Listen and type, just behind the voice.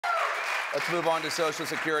Let's move on to Social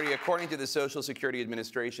Security. According to the Social Security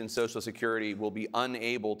Administration, Social Security will be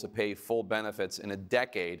unable to pay full benefits in a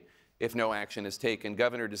decade if no action is taken.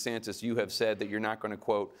 Governor DeSantis, you have said that you're not going to,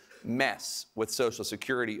 quote, mess with Social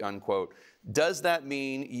Security, unquote. Does that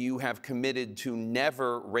mean you have committed to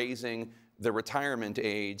never raising the retirement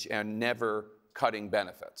age and never cutting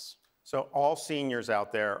benefits? So all seniors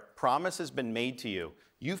out there, promise has been made to you.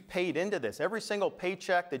 You've paid into this. Every single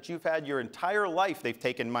paycheck that you've had your entire life, they've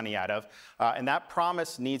taken money out of, and that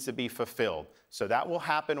promise needs to be fulfilled. So that will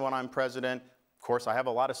happen when I'm president. Of course, I have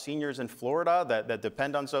a lot of seniors in Florida that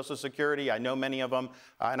depend on Social Security. I know many of them,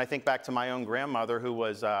 and I think back to my own grandmother who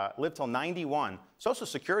lived till 91. Social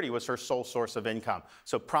Security was her sole source of income.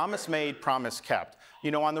 So promise made, promise kept.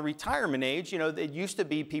 You know, on the retirement age, you know, it used to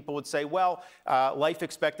be people would say, well, life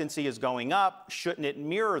expectancy is going up. Shouldn't it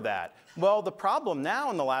mirror that? Well, the problem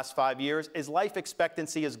now in the last 5 years is life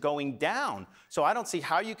expectancy is going down. So I don't see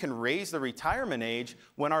how you can raise the retirement age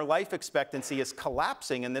when our life expectancy is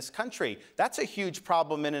collapsing in this country. That's a huge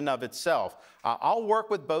problem in and of itself. I'll work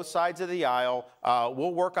with both sides of the aisle.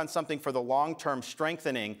 We'll work on something for the long-term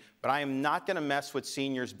strengthening, but I am not going to mess with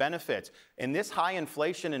seniors' benefits. In this high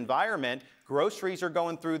inflation environment, groceries are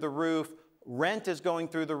going through the roof, rent is going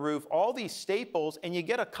through the roof, all these staples, and you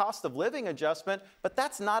get a cost of living adjustment, but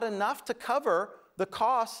that's not enough to cover the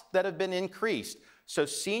costs that have been increased. So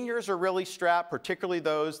seniors are really strapped, particularly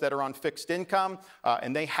those that are on fixed income,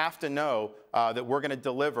 and they have to know that we're going to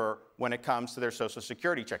deliver when it comes to their Social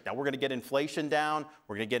Security check. Now, we're going to get inflation down.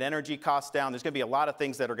 We're going to get energy costs down. There's going to be a lot of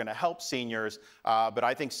things that are going to help seniors, but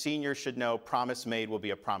I think seniors should know promise made will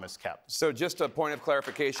be a promise kept. So just a point of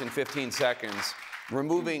clarification, 15 seconds.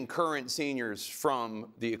 Removing current seniors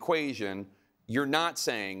from the equation, you're not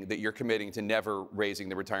saying that you're committing to never raising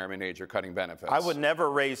the retirement age or cutting benefits. I would never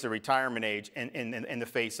raise the retirement age in the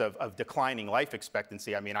face of declining life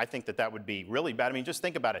expectancy. I mean, I think that would be really bad. I mean, just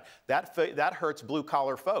think about it. That hurts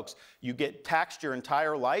blue-collar folks. You get taxed your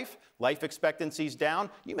entire life, life expectancy's down,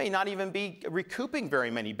 you may not even be recouping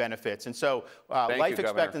very many benefits. And so life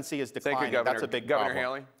expectancy is declining. Thank you, Governor. That's a big Governor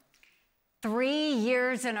problem. Haley? 3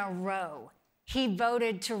 years in a row, he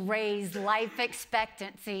voted to raise life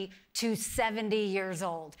expectancy to 70 years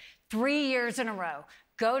old. 3 years in a row.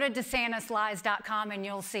 Go to DeSantisLies.com and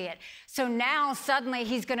you'll see it. So now suddenly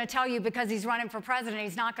he's going to tell you because he's running for president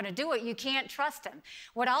he's not going to do it. You can't trust him.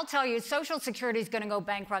 What I'll tell you is Social Security is going to go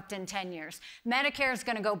bankrupt in 10 years. Medicare is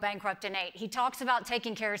going to go bankrupt in 8. He talks about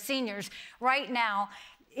taking care of seniors. Right now,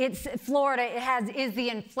 Florida is the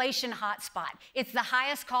inflation hotspot. It's the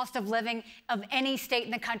highest cost of living of any state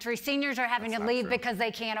in the country. Seniors are having to leave because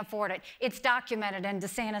they can't afford it. It's documented in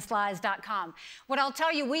DeSantisLies.com. What I'll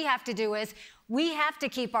tell you we have to do is we have to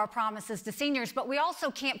keep our promises to seniors, but we also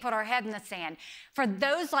can't put our head in the sand. For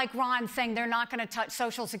those like Ron saying they're not going to touch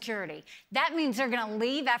Social Security, that means they're going to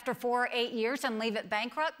leave after 4 or 8 years and leave it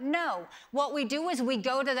bankrupt? No. What we do is we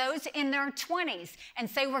go to those in their 20s and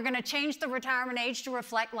say we're going to change the retirement age to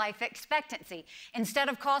reflect life expectancy. Instead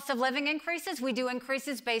of cost of living increases, we do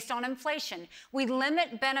increases based on inflation. We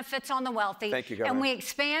limit benefits on the wealthy. Thank you, Governor. And we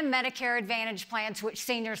expand Medicare Advantage plans, which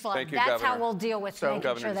seniors love. Thank you, That's Governor. how we'll deal with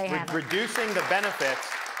making sure they have it. Reducing the benefits,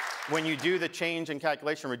 when you do the change in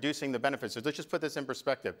calculation, reducing the benefits. So let's just put this in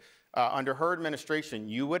perspective. Under her administration,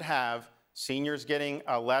 you would have seniors getting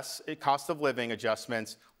less cost of living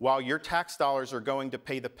adjustments while your tax dollars are going to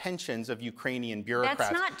pay the pensions of Ukrainian bureaucrats.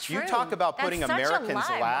 That's not true. You talk about putting Americans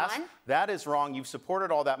last. Ron. That is wrong. You've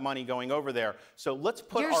supported all that money going over there. So let's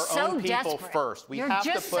put You're our so own people desperate. first. We You're have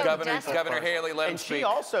to just put so Governor Haley, let him and speak. she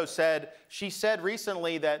also said,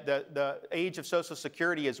 recently that the age of Social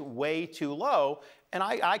Security is way too low. And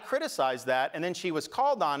I criticized that, and then she was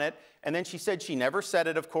called on it, and then she said she never said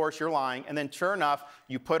it, of course, you're lying. And then sure enough,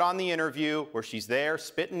 you put on the interview where she's there,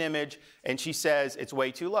 spit an image, and she says it's way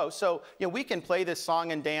too low. So, you know, we can play this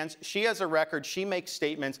song and dance. She has a record, she makes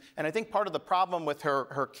statements, and I think part of the problem with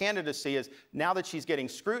her candidacy is now that she's getting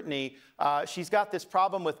scrutiny, she's got this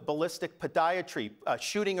problem with ballistic podiatry,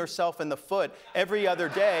 shooting herself in the foot every other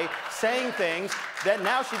day, saying things that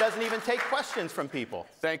now she doesn't even take questions from people.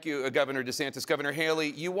 Thank you, Governor DeSantis. Governor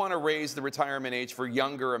Haley, you want to raise the retirement age for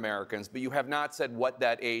younger Americans, but you have not said what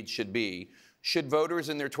that age should be. Should voters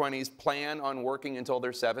in their 20s plan on working until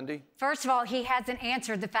they're 70? First of all, he hasn't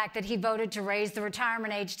answered the fact that he voted to raise the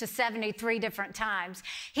retirement age to 73 different times.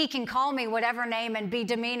 He can call me whatever name and be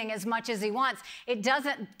demeaning as much as he wants. It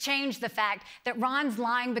doesn't change the fact that Ron's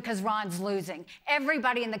lying because Ron's losing.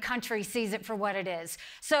 Everybody in the country sees it for what it is.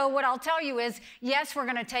 So what I'll tell you is, yes, we're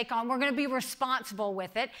going to be responsible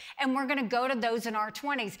with it, and we're going to go to those in our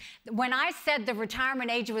 20s. When I said the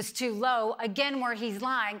retirement age was too low, again, where he's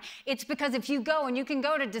lying, it's because if you go, and you can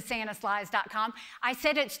go to DeSantisLies.com, I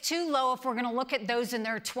said it's too low if we're going to look at those in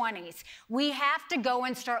their 20s. We have to go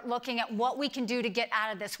and start looking at what we can do to get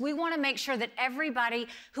out of this. We want to make sure that everybody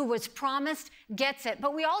who was promised gets it,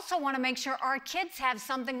 but we also want to make sure our kids have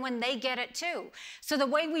something when they get it too. So the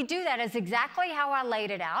way we do that is exactly how I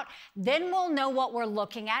laid it out. Then we'll know what we're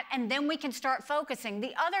looking at, and then we can start focusing.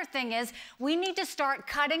 The other thing is we need to start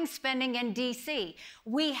cutting spending in D.C.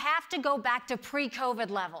 We have to go back to pre-COVID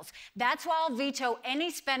levels. That's why I'll veto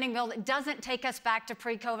any spending bill that doesn't take us back to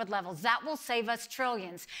pre-COVID levels. That will save us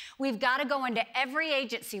trillions. We've got to go into every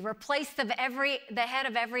agency, replace the head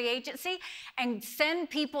of every agency, and send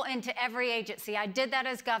people into every agency. I did that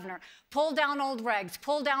as governor. Pull down old regs,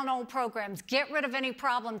 pull down old programs, get rid of any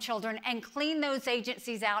problem children, and clean those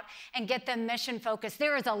agencies out and get them mission focused.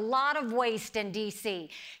 There is a lot of waste in D.C.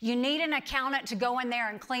 You need an accountant to go in there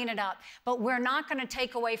and clean it up, but we're not going to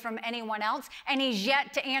take away from anyone else, and he's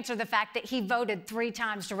yet to answer the fact that he voted 3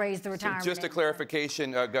 times to raise the retirement age. Just a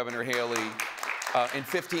clarification, Governor Haley. In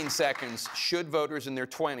 15 seconds, should voters in their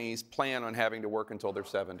 20s plan on having to work until they're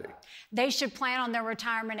 70? They should plan on their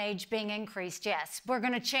retirement age being increased, yes. We're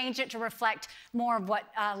going to change it to reflect more of what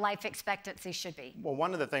life expectancy should be. Well,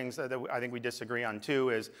 one of the things that I think we disagree on, too,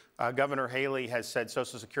 is Governor Haley has said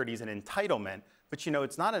Social Security is an entitlement. But, you know,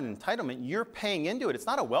 it's not an entitlement. You're paying into it. It's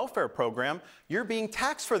not a welfare program. You're being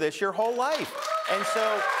taxed for this your whole life. And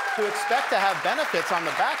so to expect to have benefits on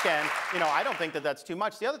the back end, you know, I don't think that that's too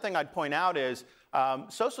much. The other thing I'd point out is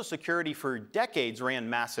Social Security for decades ran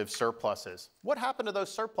massive surpluses. What happened to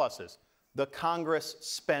those surpluses? The Congress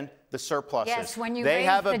spent the surpluses. Yes, when you they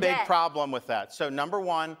have a raise the big debt. problem with that. So number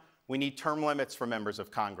one, we need term limits for members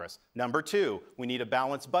of Congress. Number two, we need a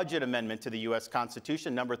balanced budget amendment to the U.S.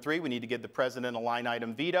 Constitution. Number three, we need to give the president a line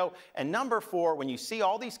item veto. And number four, when you see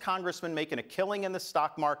all these congressmen making a killing in the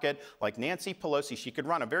stock market, like Nancy Pelosi, she could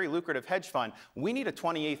run a very lucrative hedge fund. We need a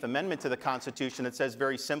 28th Amendment to the Constitution that says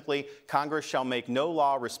very simply, Congress shall make no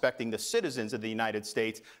law respecting the citizens of the United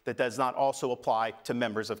States that does not also apply to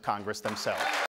members of Congress themselves.